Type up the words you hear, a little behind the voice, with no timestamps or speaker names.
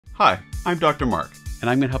Hi, I'm Dr. Marc, and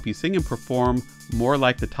I'm going to help you sing and perform more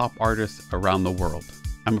like the top artists around the world.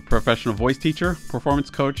 I'm a professional voice teacher,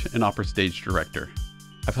 performance coach, and opera stage director.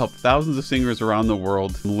 I've helped thousands of singers around the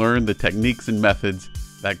world learn the techniques and methods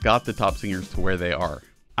that got the top singers to where they are.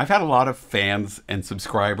 I've had a lot of fans and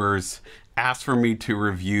subscribers ask for me to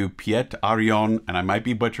review Piet Arion, and I might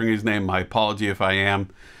be butchering his name, my apology if I am,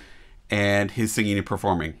 and his singing and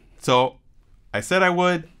performing. So I said I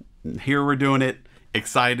would, here we're doing it.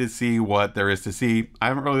 Excited to see what there is to see. I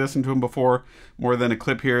haven't really listened to him before, more than a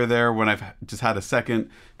clip here or there when I've just had a second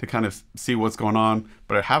to kind of see what's going on,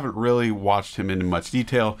 but I haven't really watched him in much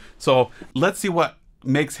detail. So let's see what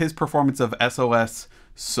makes his performance of SOS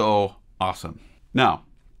so awesome. Now,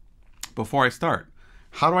 before I start,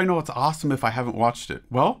 how do I know it's awesome if I haven't watched it?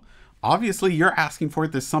 Well, obviously you're asking for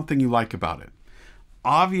it. There's something you like about it.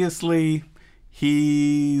 Obviously,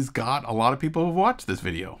 he's got a lot of people who've watched this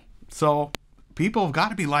video. So people have got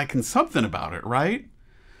to be liking something about it, right?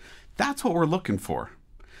 That's what we're looking for.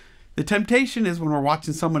 The temptation is when we're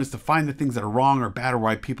watching someone is to find the things that are wrong or bad or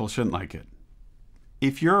why people shouldn't like it.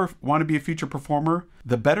 If you want to be a future performer,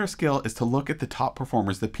 the better skill is to look at the top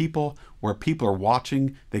performers, the people where people are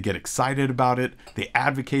watching, they get excited about it, they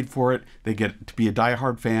advocate for it, they get to be a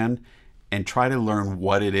diehard fan, and try to learn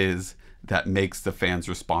what it is that makes the fans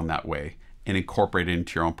respond that way and incorporate it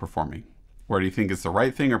into your own performing. Whether you think it's the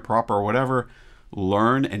right thing or proper or whatever,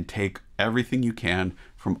 learn and take everything you can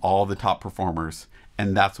from all the top performers,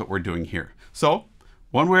 and that's what we're doing here. So,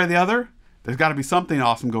 one way or the other, there's got to be something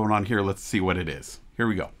awesome going on here. Let's see what it is. Here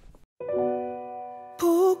we go.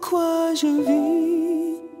 Pourquoi je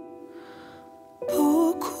vis?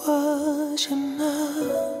 Pourquoi je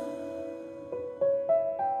meurs?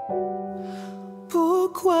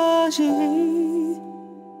 Pourquoi je ris?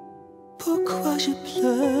 Pourquoi je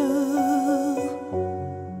pleure?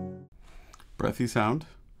 Breathy sound.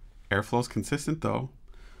 Airflow's consistent though.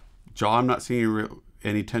 Jaw, I'm not seeing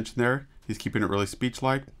any tension there. He's keeping it really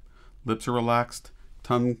speech-like. Lips are relaxed.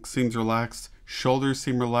 Tongue seems relaxed. Shoulders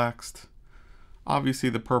seem relaxed. Obviously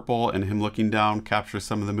the purple and him looking down captures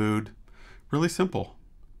some of the mood. Really simple,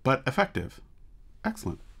 but effective.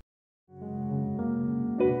 Excellent.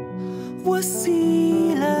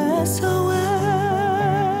 Voici le SOS.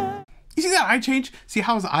 You see that eye change? See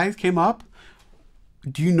how his eyes came up?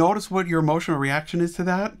 Do you notice what your emotional reaction is to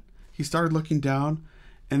that? He started looking down,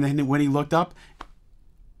 and then when he looked up,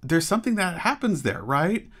 there's something that happens there,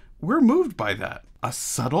 right? We're moved by that. A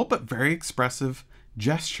subtle but very expressive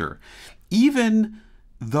gesture. Even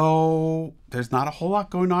though there's not a whole lot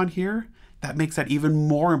going on here, that makes that even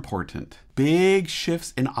more important. Big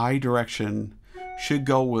shifts in eye direction should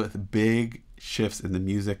go with big shifts in the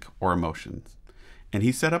music or emotions. And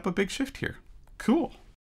he set up a big shift here. Cool.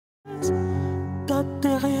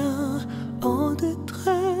 Terrien en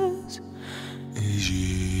détresse, et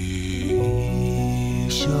j'ai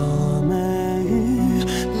jamais eu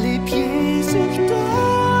les pieds sur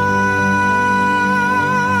terre.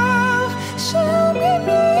 Jamais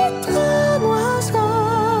mettre un oiseau,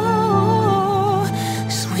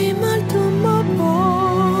 je suis mal de ma mort.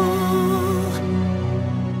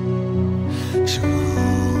 Je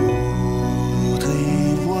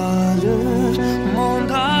voudrais voir le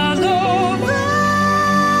monde à l'envers.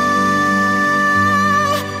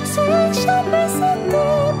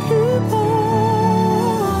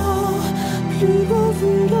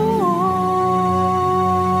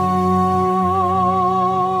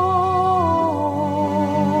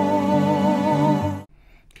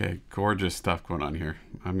 Okay, gorgeous stuff going on here.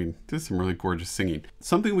 I mean, this is some really gorgeous singing.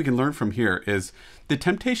 Something we can learn from here is the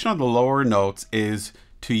temptation on the lower notes is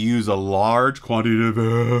to use a large quantity of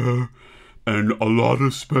air and a lot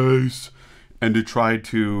of space and to try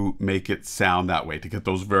to make it sound that way, to get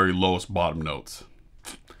those very lowest bottom notes.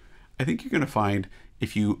 I think you're going to find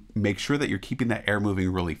if you make sure that you're keeping that air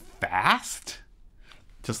moving really fast,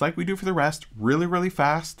 just like we do for the rest, really, really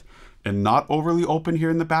fast, and not overly open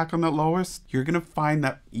here in the back on that lowest, you're going to find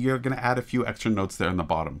that you're going to add a few extra notes there in the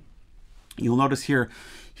bottom. You'll notice here,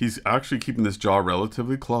 he's actually keeping this jaw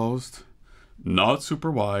relatively closed, not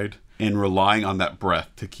super wide, and relying on that breath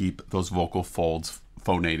to keep those vocal folds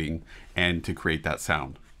phonating and to create that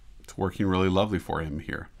sound. It's working really lovely for him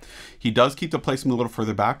here. He does keep the placement a little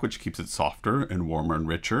further back, which keeps it softer and warmer and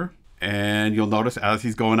richer. And you'll notice as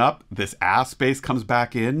he's going up, this ah space comes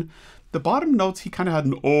back in. The bottom notes, he kind of had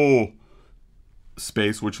an oh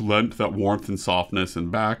space, which lent that warmth and softness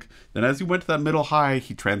and back. Then as he went to that middle high,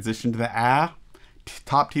 he transitioned to the ah.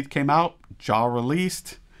 Top teeth came out, jaw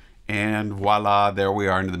released, and voila, there we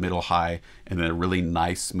are into the middle high, and then a really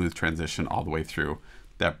nice smooth transition all the way through.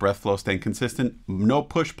 That breath flow staying consistent, no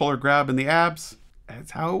push, pull, or grab in the abs.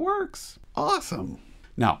 That's how it works. Awesome.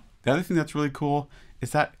 Now, the other thing that's really cool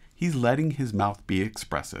is that he's letting his mouth be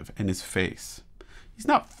expressive and his face. He's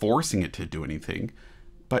not forcing it to do anything,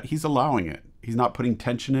 but he's allowing it. He's not putting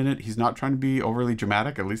tension in it. He's not trying to be overly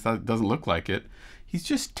dramatic. At least that doesn't look like it. He's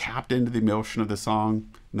just tapped into the emotion of the song,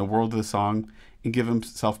 and the world of the song, and give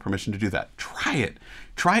himself permission to do that. Try it.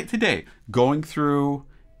 Try it today. Going through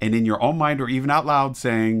and in your own mind or even out loud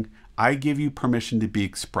saying, I give you permission to be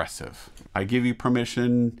expressive. I give you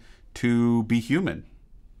permission to be human,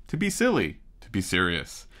 to be silly, to be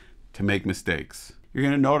serious, to make mistakes. You're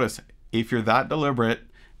going to notice if you're that deliberate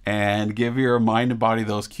and give your mind and body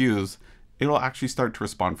those cues, it'll actually start to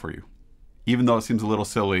respond for you. Even though it seems a little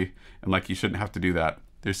silly and like you shouldn't have to do that,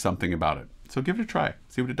 there's something about it. So give it a try.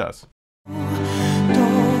 See what it does.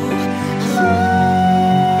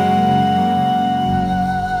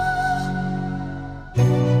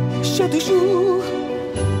 Chaque jour,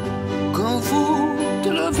 quand vous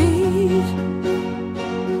de la vie,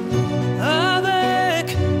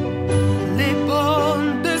 avec les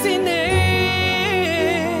bonnes destinées,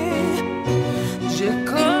 j'ai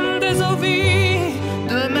comme des envies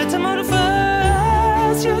de métamorphose.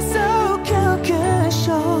 Je sens quelque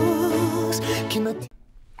chose qui me...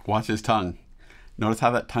 Watch his tongue. Notice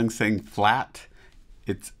how that tongue's staying flat.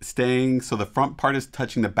 It's staying, so the front part is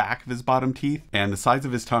touching the back of his bottom teeth, and the sides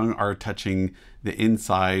of his tongue are touching the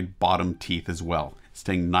inside bottom teeth as well.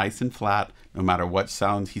 Staying nice and flat, no matter what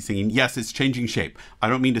sounds he's singing. Yes, it's changing shape. I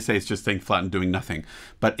don't mean to say it's just staying flat and doing nothing,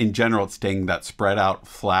 but in general, it's staying that spread out,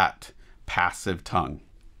 flat, passive tongue.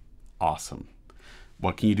 Awesome.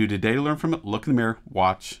 What can you do today to learn from it? Look in the mirror,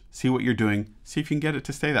 watch, see what you're doing, see if you can get it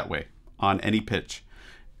to stay that way on any pitch.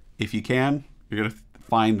 If you can, you're going to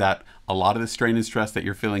find that a lot of the strain and stress that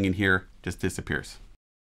you're feeling in here just disappears.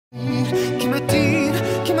 Qui me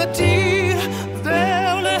tire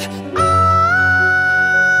vers le...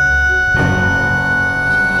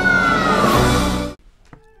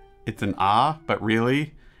 It's an ah, but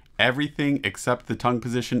really, everything except the tongue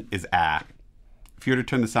position is ah. If you were to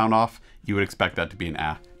turn the sound off, you would expect that to be an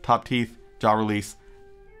ah. Top teeth, jaw release,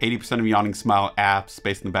 80% of yawning smile, ah,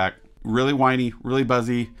 space in the back. Really whiny, really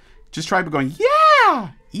buzzy. Just try going,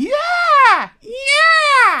 yeah, yeah,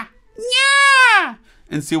 yeah, yeah,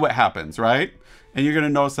 and see what happens, right? And you're going to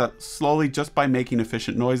notice that slowly, just by making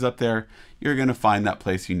efficient noise up there, you're going to find that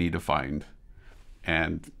place you need to find.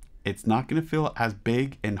 And it's not going to feel as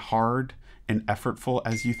big and hard and effortful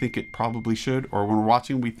as you think it probably should, or when we're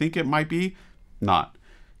watching, we think it might be. Not.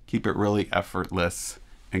 Keep it really effortless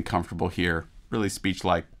and comfortable here. Really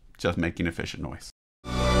speech-like, just making efficient noise.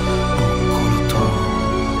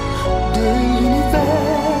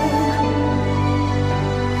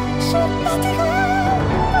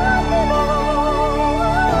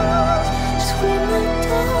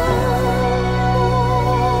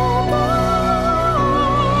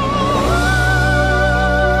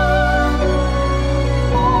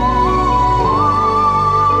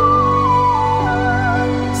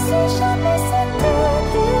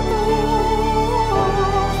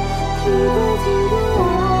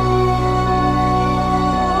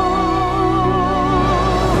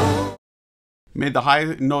 Made the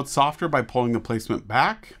high notes softer by pulling the placement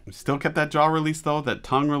back. Still kept that jaw release though, that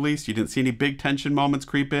tongue release. You didn't see any big tension moments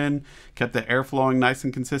creep in. Kept the air flowing nice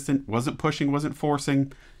and consistent. Wasn't pushing, wasn't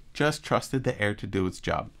forcing. Just trusted the air to do its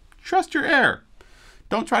job. Trust your air.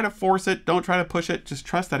 Don't try to force it. Don't try to push it. Just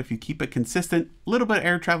trust that if you keep it consistent, a little bit of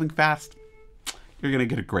air traveling fast, you're gonna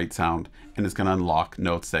get a great sound, and it's gonna unlock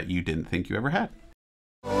notes that you didn't think you ever had.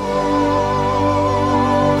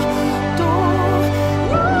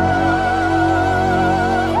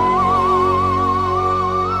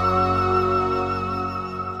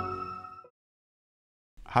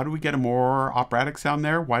 How do we get a more operatic sound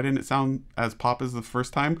there? Why didn't it sound as pop as the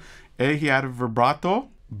first time? A, he had a vibrato.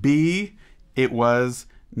 B, it was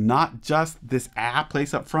not just this ah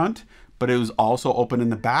place up front, but it was also open in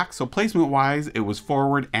the back. So placement-wise, it was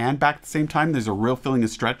forward and back at the same time. There's a real feeling of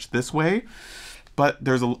stretch this way, but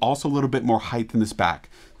there's also a little bit more height in this back.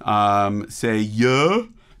 Say yeah,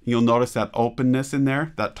 you'll notice that openness in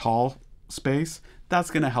there, that tall space. That's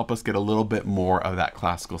gonna help us get a little bit more of that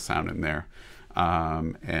classical sound in there.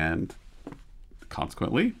 And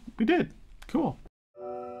consequently, we did. Cool.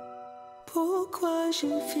 Pourquoi je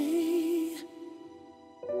vis?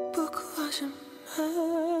 Pourquoi je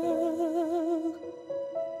meurs?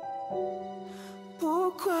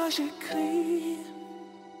 Pourquoi je crie?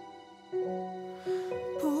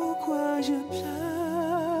 Pourquoi je pleure?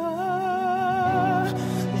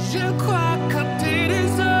 Je crois capter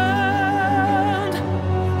des ondes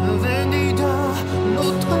venues d'un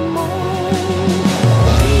autre monde.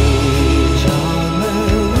 Et jamais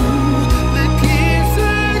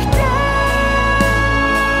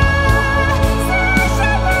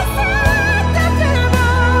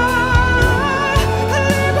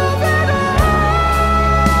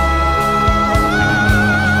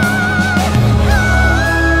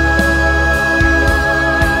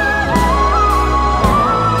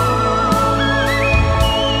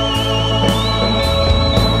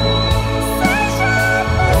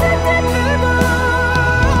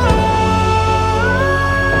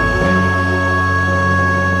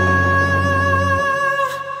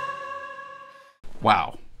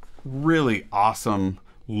really awesome.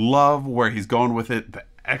 Love where he's going with it, the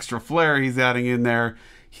extra flair he's adding in there.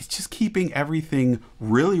 He's just keeping everything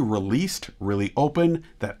really released, really open,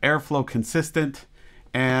 that airflow consistent,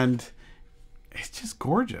 and it's just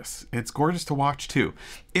gorgeous. It's gorgeous to watch too.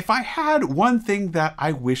 If I had one thing that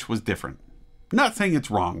I wish was different, not saying it's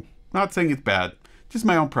wrong, not saying it's bad, just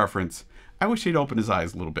my own preference, I wish he'd open his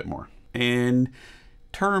eyes a little bit more. In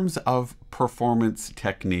terms of performance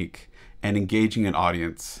technique and engaging an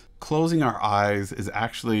audience, closing our eyes is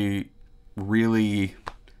actually really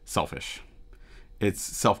selfish. It's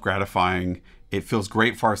self-gratifying. It feels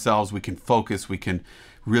great for ourselves. We can focus. We can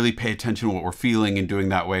really pay attention to what we're feeling and doing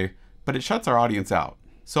that way, but it shuts our audience out.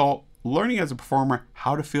 So learning as a performer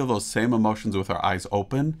how to feel those same emotions with our eyes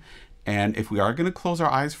open. And if we are going to close our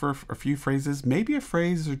eyes for a few phrases, maybe a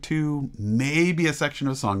phrase or two, maybe a section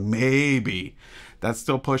of a song, maybe, that's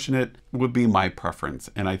still pushing it, would be my preference.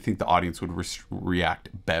 And I think the audience would react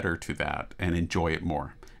better to that and enjoy it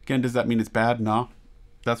more. Again, does that mean it's bad? No,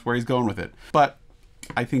 that's where he's going with it. But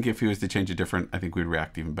I think if he was to change it different, I think we'd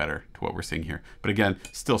react even better to what we're seeing here. But again,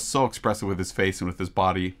 still so expressive with his face and with his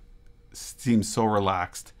body. Seems so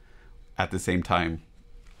relaxed at the same time.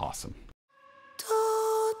 Awesome.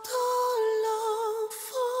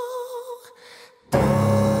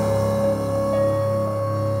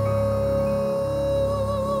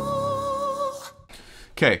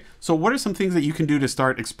 Okay, so what are some things that you can do to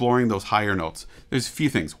start exploring those higher notes? There's a few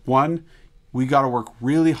things. One, we got to work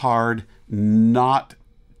really hard not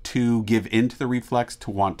to give in to the reflex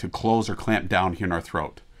to want to close or clamp down here in our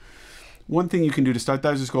throat. One thing you can do to start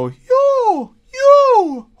that is just go, yo,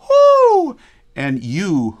 yo, hoo, and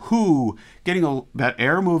you, who, getting that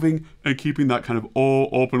air moving and keeping that kind of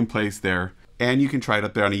open place there. And you can try it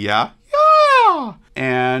up there on a yeah,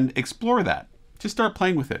 and explore that. Just start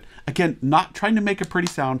playing with it. Again, not trying to make a pretty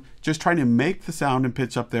sound, just trying to make the sound and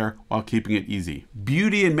pitch up there while keeping it easy.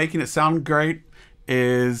 Beauty in making it sound great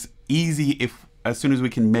is easy if, as soon as we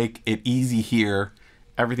can make it easy here,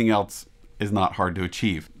 everything else is not hard to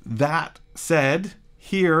achieve. That said,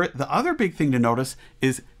 here, the other big thing to notice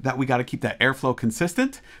is that we got to keep that airflow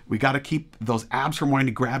consistent. We got to keep those abs from wanting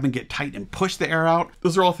to grab and get tight and push the air out.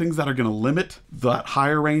 Those are all things that are going to limit that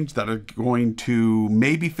higher range, that are going to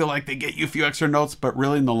maybe feel like they get you a few extra notes, but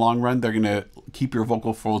really in the long run, they're going to keep your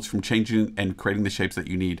vocal folds from changing and creating the shapes that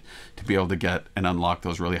you need to be able to get and unlock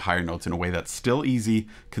those really higher notes in a way that's still easy,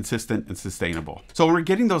 consistent, and sustainable. So when we're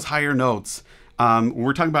getting those higher notes,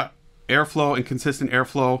 we're talking about airflow and consistent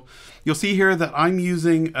airflow. You'll see here that I'm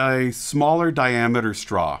using a smaller diameter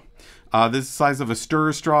straw. This is the size of a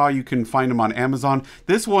stirrer straw. You can find them on Amazon.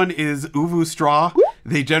 This one is oovostraw.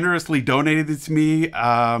 They generously donated it to me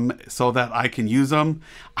so that I can use them.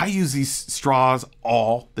 I use these straws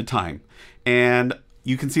all the time. And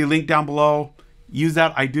you can see a link down below. Use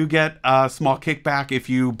that. I do get a small kickback if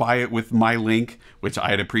you buy it with my link, which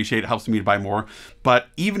I'd appreciate. It helps me to buy more. But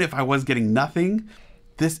even if I was getting nothing,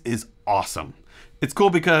 this is awesome. It's cool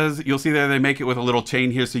because you'll see there they make it with a little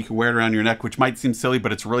chain here so you can wear it around your neck, which might seem silly,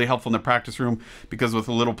 but it's really helpful in the practice room because with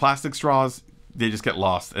the little plastic straws, they just get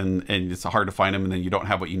lost and it's hard to find them, and then you don't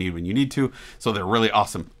have what you need when you need to. So they're really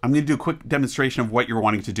awesome. I'm going to do a quick demonstration of what you're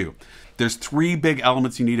wanting to do. There's 3 big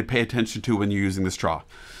elements you need to pay attention to when you're using the straw.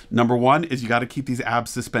 Number 1 is you got to keep these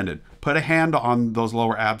abs suspended. Put a hand on those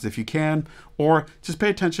lower abs if you can, or just pay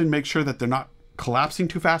attention, make sure that they're not collapsing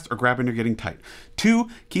too fast or grabbing or getting tight. 2,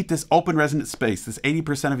 keep this open resonant space, this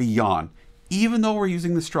 80% of a yawn, even though we're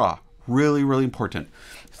using the straw. Really, really important.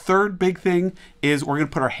 Third big thing is we're going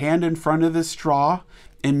to put our hand in front of this straw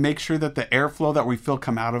and make sure that the airflow that we feel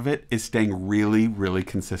come out of it is staying really, really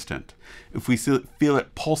consistent. If we feel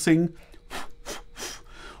it pulsing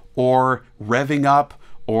or revving up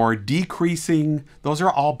or decreasing, those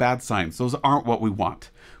are all bad signs. Those aren't what we want.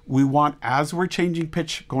 We want, as we're changing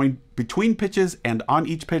pitch, going between pitches and on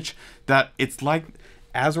each pitch, that it's like,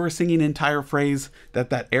 as we're singing an entire phrase, that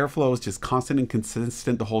airflow is just constant and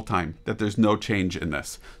consistent the whole time, that there's no change in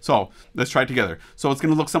this. So let's try it together. So it's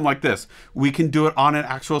going to look something like this. We can do it on an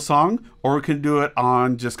actual song, or we can do it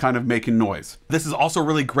on just kind of making noise. This is also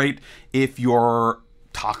really great if you're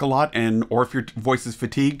talk a lot or if your voice is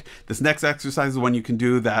fatigued. This next exercise is one you can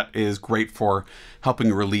do that is great for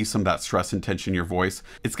helping release some of that stress and tension in your voice.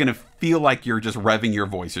 It's going to feel like you're just revving your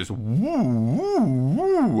voice, just woo, woo,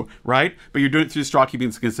 woo, right? But you're doing it through the straw, keeping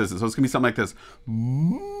it consistent. So it's going to be something like this.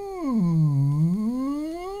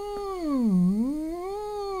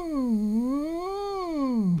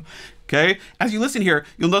 Okay, as you listen here,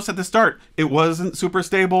 you'll notice at the start, it wasn't super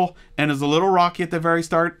stable and is a little rocky at the very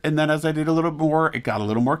start. And then as I did a little more, it got a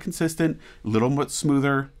little more consistent, a little bit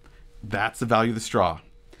smoother. That's the value of the straw.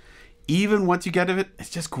 even once you get it, it's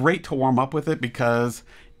just great to warm up with it because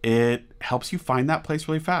it helps you find that place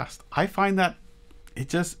really fast. I find that it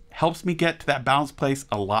just helps me get to that balanced place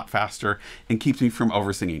a lot faster and keeps me from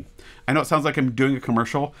over singing. I know it sounds like I'm doing a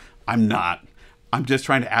commercial. I'm not. I'm just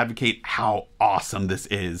trying to advocate how awesome this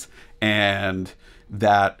is and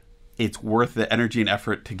that it's worth the energy and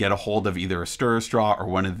effort to get a hold of either a stir straw or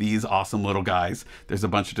one of these awesome little guys. There's a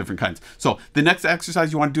bunch of different kinds. So the next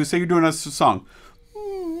exercise you want to do, say you're doing a song.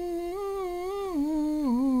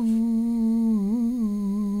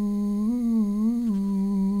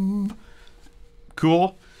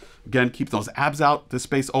 Cool. Again, keep those abs out, the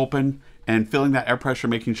space open, and feeling that air pressure,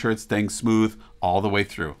 making sure it's staying smooth all the way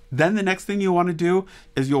through. Then the next thing you want to do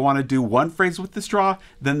is you'll want to do one phrase with the straw,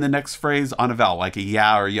 then the next phrase on a vowel, like a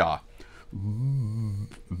ya or yaw.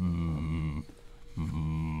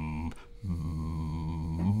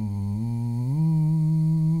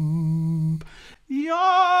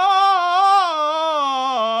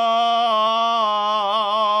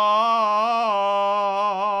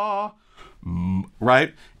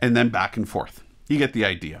 Right? And then back and forth. You get the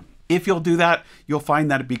idea. If you'll do that, you'll find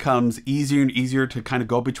that it becomes easier and easier to kind of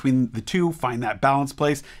go between the two, find that balance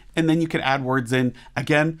place, and then you can add words in.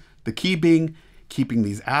 Again, the key being keeping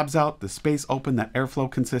these abs out, the space open, that airflow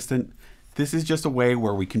consistent. This is just a way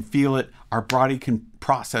where we can feel it. Our body can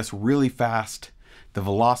process really fast the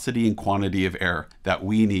velocity and quantity of air that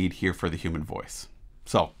we need here for the human voice.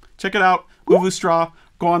 So check it out, oovostraw.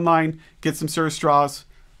 Go online, get some stir straws,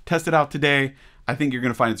 test it out today. I think you're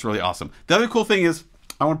going to find it's really awesome. The other cool thing is,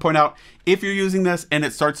 I want to point out, if you're using this and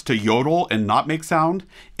it starts to yodel and not make sound,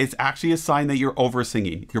 it's actually a sign that you're over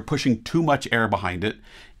singing. You're pushing too much air behind it,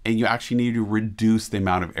 and you actually need to reduce the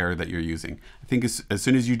amount of air that you're using. I think as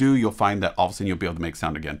soon as you do, you'll find that all of a sudden you'll be able to make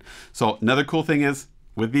sound again. So another cool thing is,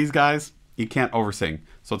 with these guys, you can't over sing.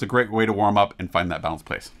 So it's a great way to warm up and find that balanced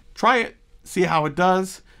place. Try it, see how it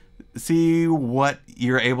does. See what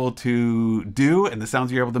you're able to do and the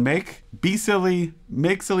sounds you're able to make. Be silly,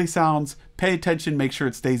 make silly sounds, pay attention, make sure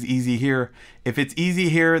it stays easy here. If it's easy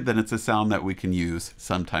here, then it's a sound that we can use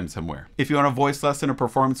sometime somewhere. If you want a voice lesson or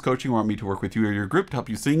performance coaching, want me to work with you or your group to help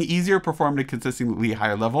you sing easier, perform at a consistently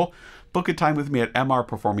higher level, book a time with me at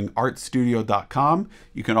mrperformingartstudio.com.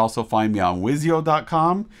 You can also find me on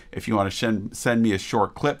wizio.com if you want to send me a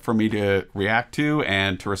short clip for me to react to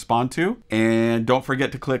and to respond to. And don't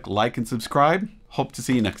forget to click like and subscribe. Hope to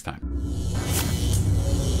see you next time.